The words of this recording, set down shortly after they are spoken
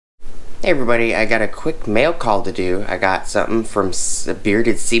Hey everybody, I got a quick mail call to do. I got something from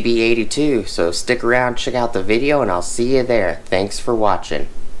bearded Seabee82, so stick around, check out the video, and I'll see you there. Thanks for watching.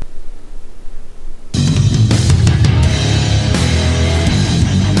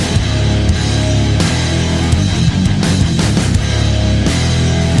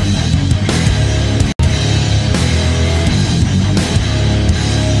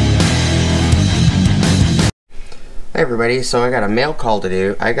 Hey everybody, so I got a mail call to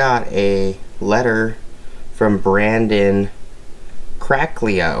do. I got a letter from Brandon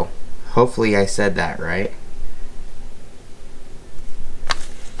Cracklio. Hopefully I said that right.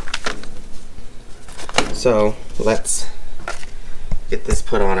 So let's get this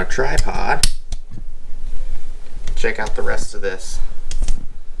put on a tripod. Check out the rest of this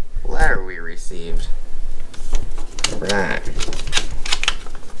letter we received. Right.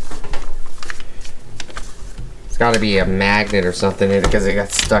 Got to be a magnet or something because it got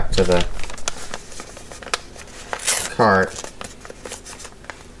stuck to the cart.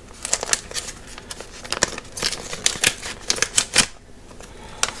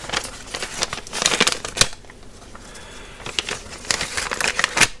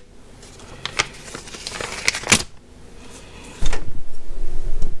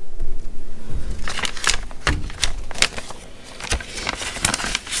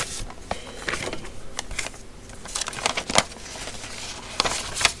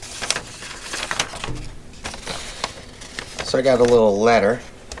 So I got a little letter.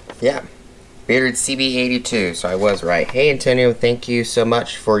 Yeah, bearded Seabee82, so I was right. Hey Antonio, thank you so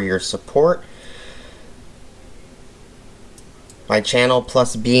much for your support. My channel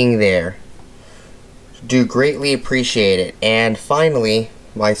plus being there. Do greatly appreciate it. And finally,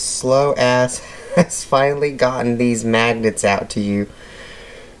 my slow ass has finally gotten these magnets out to you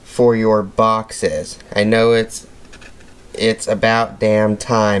for your boxes. I know it's about damn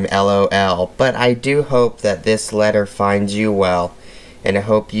time, LOL. But I do hope that this letter finds you well, and I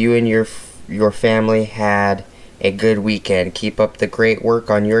hope you and your family had a good weekend. Keep up the great work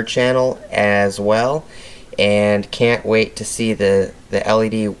on your channel as well, and can't wait to see the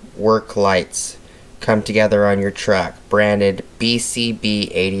LED work lights come together on your truck. Branded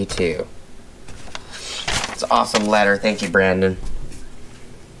BCB82. It's an awesome letter. Thank you, Brandon.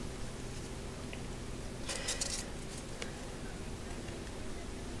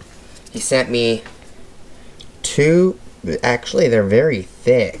 He sent me two, actually they're very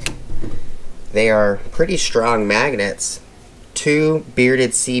thick. They are pretty strong magnets. Two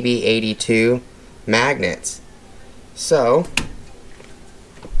bearded Seabee82 magnets. So,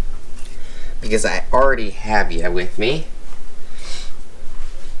 because I already have you with me,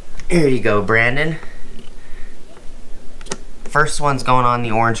 here you go, Brandon. First one's going on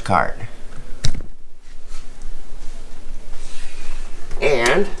the orange cart.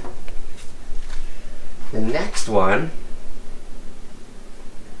 And the next one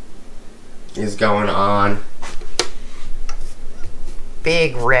is going on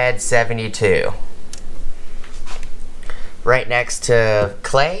Big Red 72. Right next to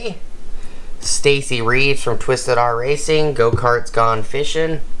Clay, Stacy Reeves from Twisted R Racing, Go-Karts Gone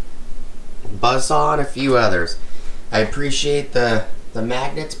Fishing, Buzzsaw, and a few others. I appreciate the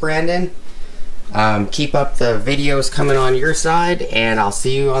magnets, Brandon. Keep up the videos coming on your side, and I'll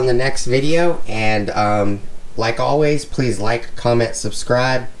see you on the next video. And like always, please like, comment,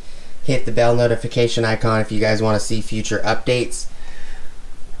 subscribe, hit the bell notification icon if you guys want to see future updates.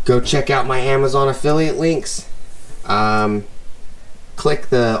 Go check out my Amazon affiliate links. Click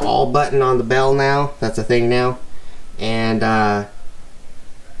the all button on the bell now. That's a thing now. And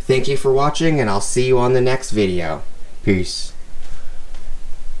thank you for watching, and I'll see you on the next video. Peace.